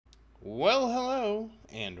Well, hello,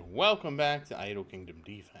 and welcome back to Idle Kingdom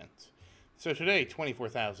Defense. So today,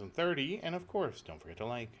 24,030, and of course, don't forget to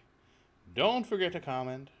like. Don't forget to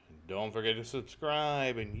comment. Don't forget to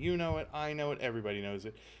subscribe, and you know it, I know it, everybody knows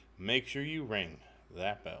it. Make sure you ring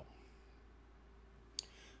that bell.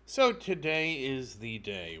 So today is the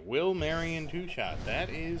day. Will Marion two-shot? That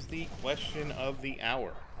is the question of the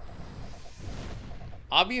hour.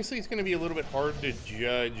 Obviously, it's going to be a little bit hard to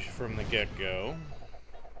judge from the get-go.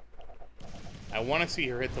 I want to see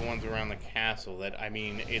her hit the ones around the castle.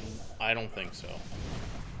 I don't think so.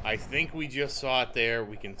 I think we just saw it there.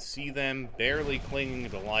 We can see them barely clinging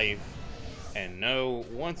to life. And no,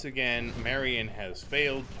 once again, Marion has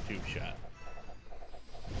failed to two-shot.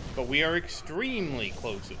 But we are extremely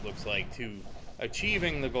close, it looks like, to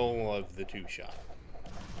achieving the goal of the two-shot.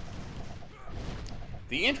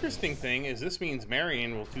 The interesting thing is this means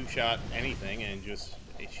Marion will two-shot anything and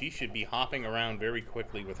she should be hopping around very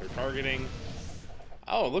quickly with her targeting.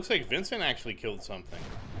 Oh, it looks like Vincent actually killed something.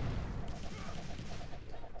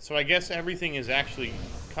 So I guess everything is actually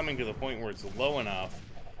coming to the point where it's low enough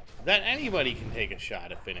that anybody can take a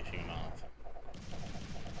shot at finishing him off.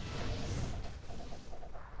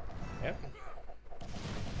 Yep.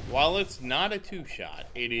 While it's not a two-shot,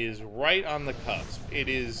 it is right on the cusp. It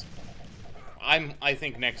is... I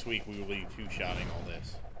think next week we will be two-shotting all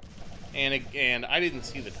this. And I didn't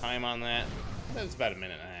see the time on that. That's about a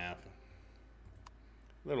minute and a half.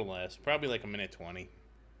 A little less. Probably like a minute 20.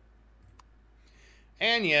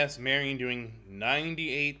 And yes, Marion doing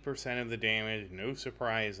 98% of the damage. No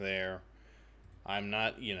surprise there. I'm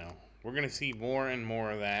not, we're going to see more and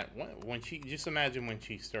more of that. Just imagine when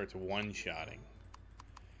she starts one-shotting.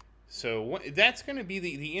 So that's going to be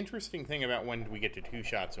the interesting thing about when we get to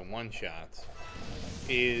two-shots and one-shots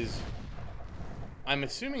is I'm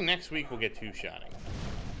assuming next week we'll get two-shotting.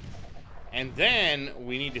 And then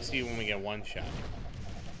we need to see when we get one-shotting.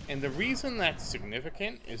 And the reason that's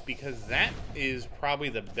significant is because that is probably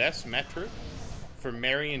the best metric for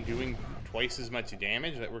Marion doing twice as much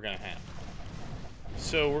damage that we're going to have.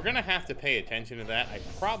 So we're going to have to pay attention to that. I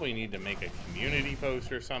probably need to make a community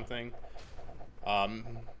post or something.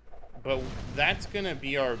 But that's going to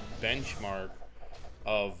be our benchmark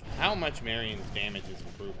of how much Marion's damage is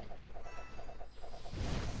improving.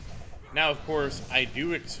 Now, of course, I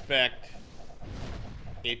do expect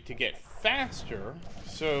it to get faster,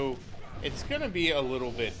 so it's going to be a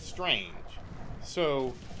little bit strange.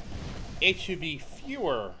 So it should be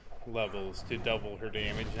fewer levels to double her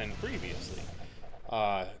damage than previously.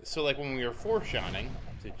 So like when we were four-shotting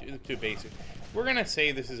to basic, we're going to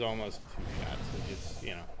say this is almost two shots, which is,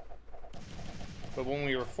 But when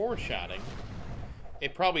we were four-shotting,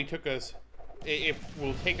 it probably took us... It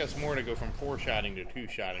will take us more to go from four-shotting to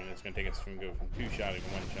two-shotting than it's going to take us to go from two-shotting to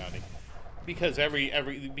one-shotting. Because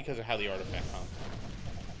because of how the artifact comes.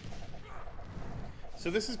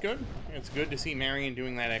 So this is good. It's good to see Marion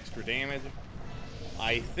doing that extra damage.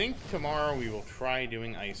 I think tomorrow we will try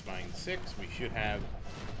doing Icebind 6. We should have...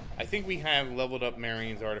 I think we have leveled up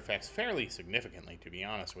Marion's artifacts fairly significantly, to be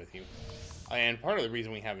honest with you. And part of the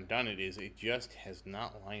reason we haven't done it is it just has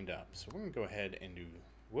not lined up. So we're going to go ahead and do...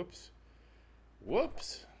 Whoops.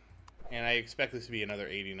 Whoops. And I expect this to be another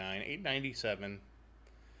 89. 897.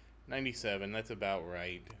 97, that's about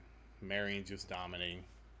right. Marion's just dominating.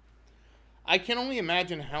 I can only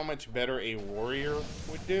imagine how much better a warrior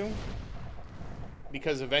would do.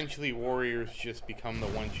 Because eventually warriors just become the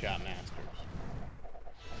one-shot masters.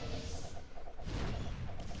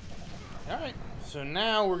 Alright, so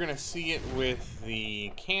now we're going to see it with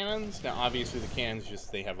the cannons. Now obviously the cannons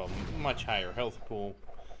they have a much higher health pool.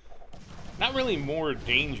 Not really more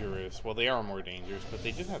dangerous, well they are more dangerous, but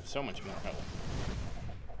they just have so much more health.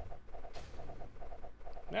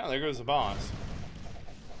 Now there goes the boss.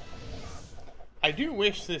 I do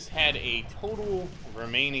wish this had a total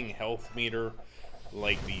remaining health meter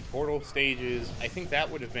like the portal stages. I think that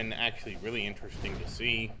would have been actually really interesting to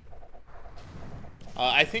see.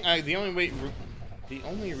 I think the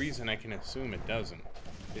only reason I can assume it doesn't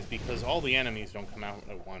is because all the enemies don't come out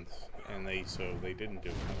at once, and so they didn't do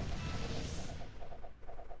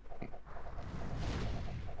it.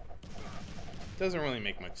 Doesn't really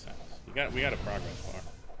make much sense. We got a progress bar.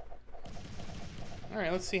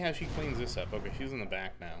 Alright, let's see how she cleans this up. Okay, she's in the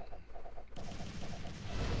back now.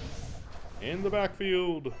 In the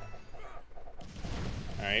backfield!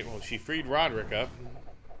 Alright, well, she freed Roderick up.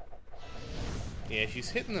 Yeah, she's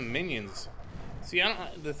hitting the minions. See,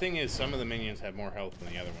 the thing is, some of the minions have more health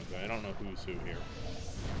than the other ones, but I don't know who's who here.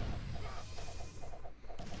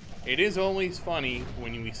 It is always funny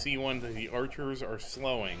when we see one that the archers are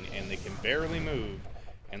slowing and they can barely move,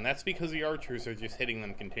 And that's because the archers are just hitting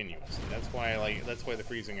them continuously. That's why the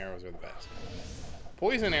freezing arrows are the best.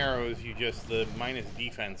 Poison arrows, the minus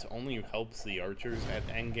defense only helps the archers at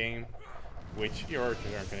endgame, which your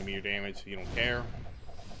archers aren't going to be your damage, so you don't care.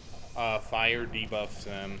 Fire debuffs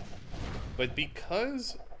them. But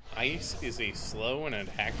because ice is a slow and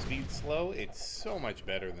attack speed slow, it's so much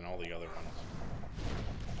better than all the other ones.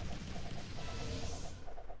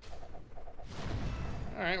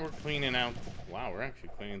 Alright, we're cleaning out... Wow, we're actually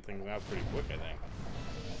cleaning things out pretty quick, I think.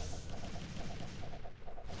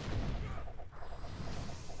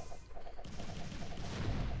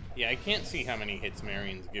 Yeah, I can't see how many hits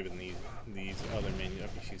Marion's given these other minions.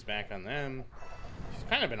 Okay, she's back on them. She's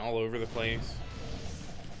kind of been all over the place.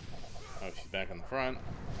 Oh, she's back on the front.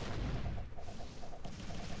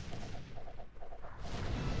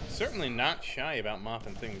 Certainly not shy about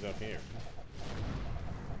mopping things up here.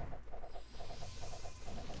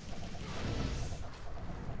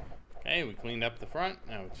 Okay, we cleaned up the front.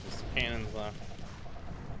 Now it's just the cannons left.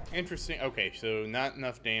 Interesting. Okay, so not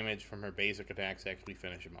enough damage from her basic attacks to actually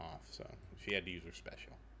finish him off. So she had to use her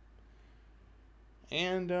special.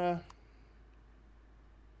 And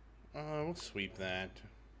we'll sweep that.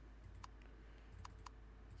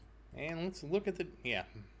 And let's look at the... Yeah.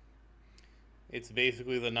 It's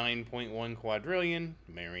basically the 9.1 quadrillion.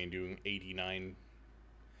 Marion doing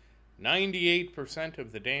 98%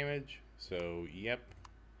 of the damage. So, yep.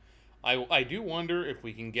 I do wonder if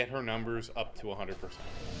we can get her numbers up to 100%.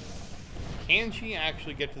 Can she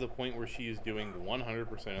actually get to the point where she is doing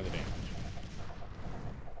 100% of the damage?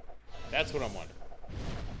 That's what I'm wondering.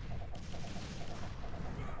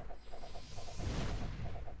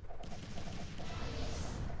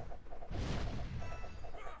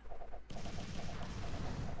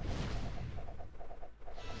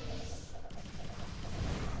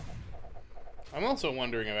 I'm also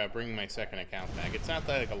wondering about bringing my second account back. It's not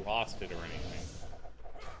that I lost it or anything.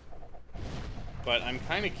 But I'm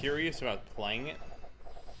kind of curious about playing it.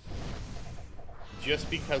 Just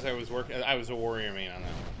because I was a warrior main on that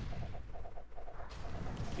one.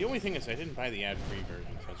 The only thing is I didn't buy the ad-free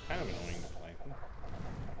version, so it's kind of annoying to play.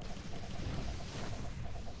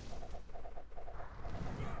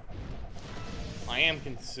 I am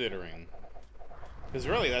considering... Because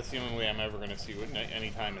really, that's the only way I'm ever going to see what,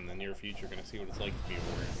 anytime in the near future, going to see what it's like to be a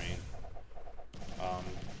warrior main.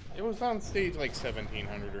 It was on stage like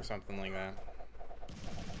 1700 or something like that.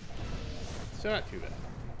 So not too bad.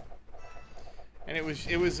 And it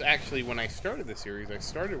was actually, when I started the series, I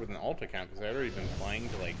started with an alt account because I'd already been playing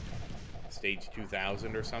to like stage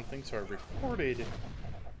 2000 or something. So I recorded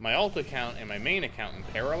my alt account and my main account in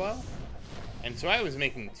parallel. And so I was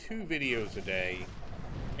making 2 videos a day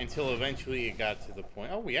until eventually it got to the point...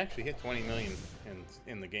 Oh, we actually hit 20 million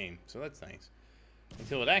in the game, so that's nice.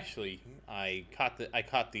 Until it actually... I caught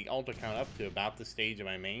the alt account up to about the stage of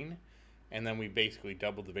my main, and then we basically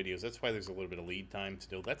doubled the videos. That's why there's a little bit of lead time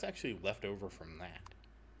still. That's actually left over from that.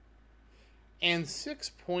 And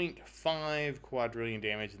 6.5 quadrillion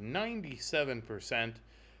damage, 97%.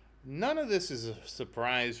 None of this is a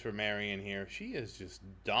surprise for Marion here. She is just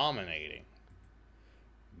dominating.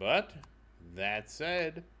 But... that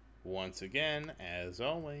said, once again, as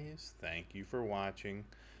always, thank you for watching.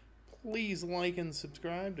 Please like and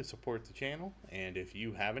subscribe to support the channel. And if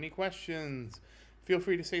you have any questions, feel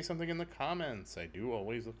free to say something in the comments. I do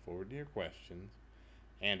always look forward to your questions.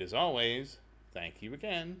 And as always, thank you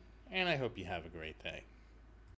again, and I hope you have a great day.